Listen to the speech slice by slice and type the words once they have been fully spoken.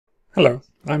Hello,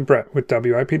 I'm Brett with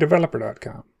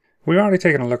WIPDeveloper.com. We've already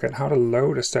taken a look at how to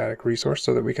load a static resource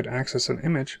so that we could access an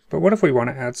image, but what if we want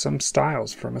to add some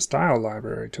styles from a style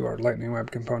library to our Lightning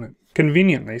Web component?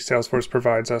 Conveniently, Salesforce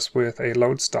provides us with a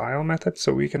load style method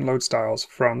so we can load styles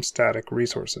from static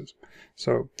resources.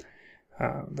 So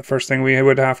the first thing we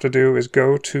would have to do is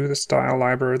go to the style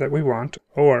library that we want,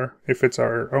 or if it's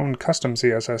our own custom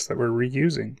CSS that we're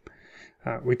reusing,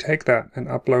 we take that and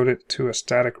upload it to a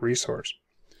static resource.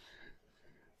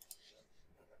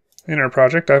 In our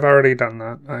project, I've already done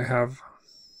that. I have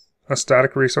a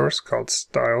static resource called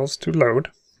styles to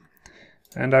load,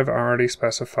 and I've already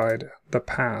specified the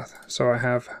path. So I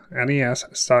have NES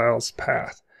styles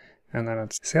path, and then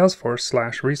it's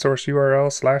Salesforce/resource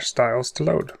URL/styles to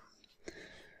load.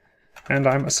 And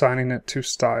I'm assigning it to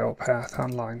style path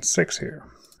on line 6 here.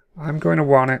 I'm going to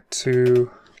want it to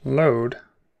load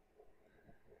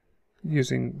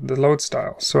using the load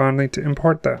style, so I'll need to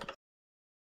import that.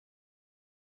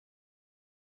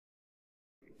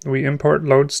 We import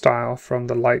load style from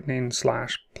the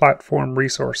Lightning/platform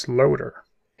resource loader.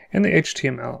 In the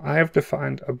HTML, I have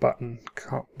defined a button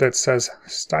that says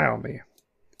style me.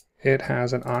 It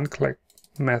has an onClick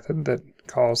method that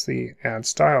calls the add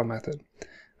style method.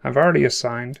 I've already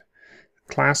assigned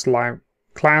classes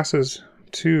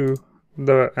to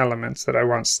the elements that I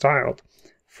want styled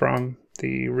from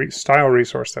the style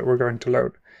resource that we're going to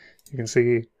load. You can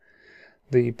see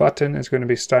the button is going to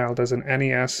be styled as an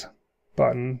NES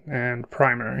button and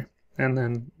primary, and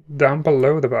then down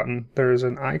below the button there's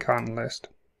an icon list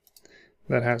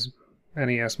that has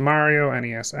NES Mario,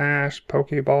 NES Ash,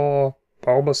 Pokeball,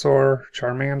 Bulbasaur,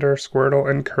 Charmander, Squirtle,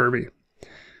 and Kirby.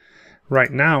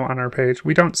 Right now on our page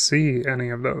we don't see any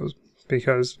of those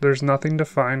because there's nothing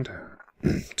defined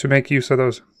to make use of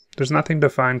those. There's nothing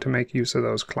defined to make use of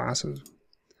those classes.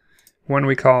 When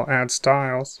we call add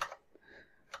styles,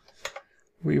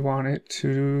 we want it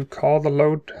to call the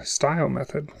load style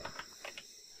method.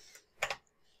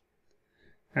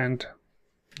 And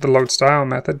the load style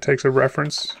method takes a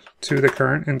reference to the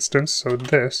current instance, so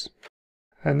this,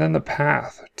 and then the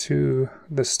path to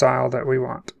the style that we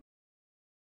want.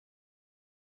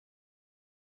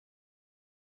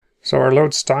 So our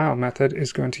load style method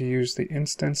is going to use the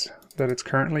instance that it's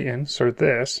currently in, so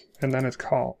this, and then it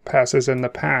passes in the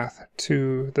path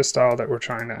to the style that we're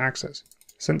trying to access.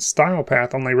 Since style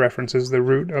path only references the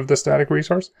root of the static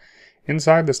resource,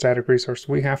 inside the static resource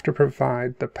we have to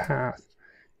provide the path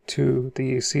to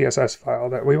the CSS file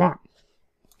that we want.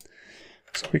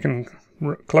 So we can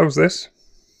close this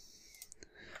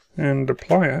and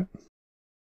deploy it.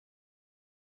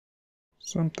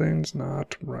 Something's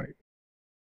not right.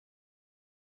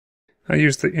 I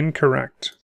used the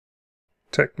incorrect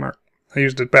tick mark. I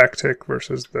used a backtick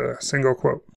versus the single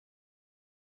quote.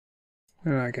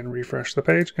 And I can refresh the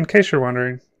page. In case you're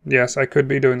wondering, yes, I could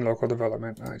be doing local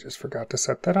development. I just forgot to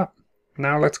set that up.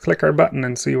 Now let's click our button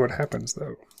and see what happens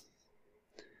though.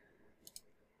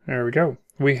 There we go.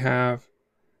 We have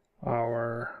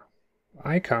our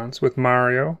icons with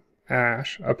Mario,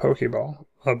 Ash, a Pokeball,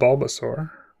 a Bulbasaur,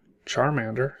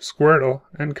 Charmander, Squirtle,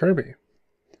 and Kirby.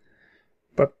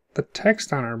 But the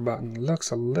text on our button looks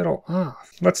a little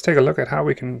off. Let's take a look at how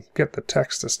we can get the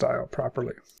text to style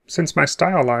properly. Since my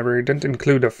style library didn't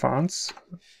include a fonts,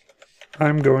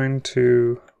 I'm going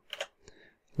to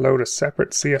load a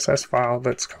separate CSS file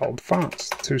that's called fonts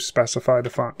to specify the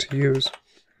font to use.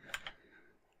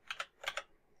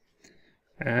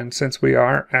 And since we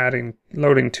are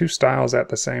loading two styles at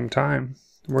the same time,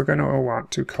 we're going to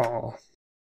want to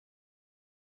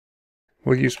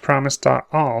we'll use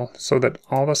promise.all so that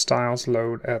all the styles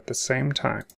load at the same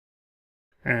time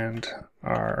and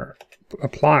are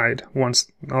applied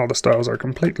once all the styles are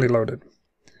completely loaded.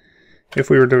 If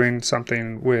we were doing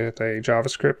something with a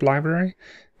JavaScript library,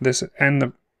 this and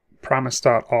the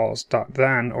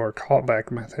promise.alls.then or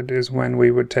callback method is when we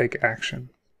would take action.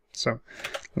 So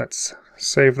let's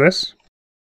save this.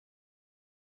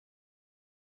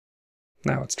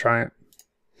 Now let's try it.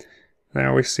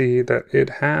 Now we see that it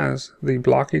has the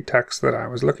blocky text that I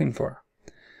was looking for.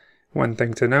 One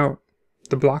thing to note,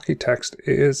 the blocky text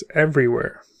is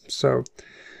everywhere. So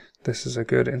this is a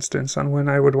good instance on when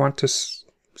I would want to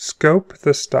scope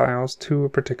the styles to a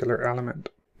particular element.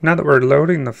 Now that we're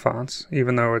loading the fonts,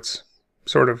 even though it's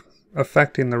sort of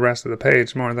affecting the rest of the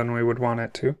page more than we would want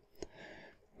it to,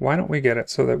 why don't we get it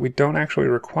so that we don't actually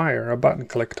require a button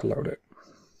click to load it?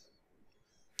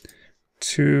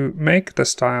 To make the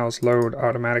styles load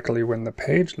automatically when the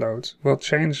page loads, we'll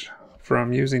change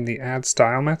from using the add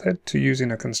style method to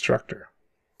using a constructor.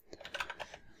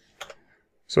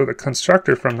 So the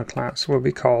constructor from the class will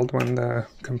be called when the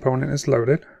component is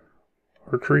loaded,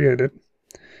 were created.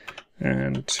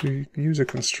 And to use a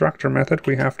constructor method,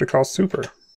 we have to call super.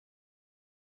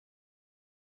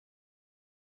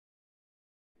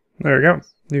 There we go.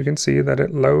 You can see that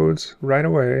it loads right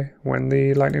away when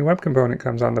the Lightning Web Component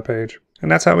comes on the page.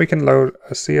 And that's how we can load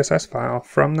a CSS file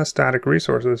from the static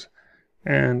resources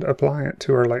and apply it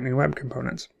to our Lightning Web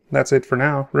Components. That's it for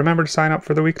now. Remember to sign up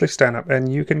for the weekly stand-up,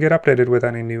 and you can get updated with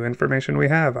any new information we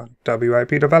have on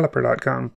WIPdeveloper.com.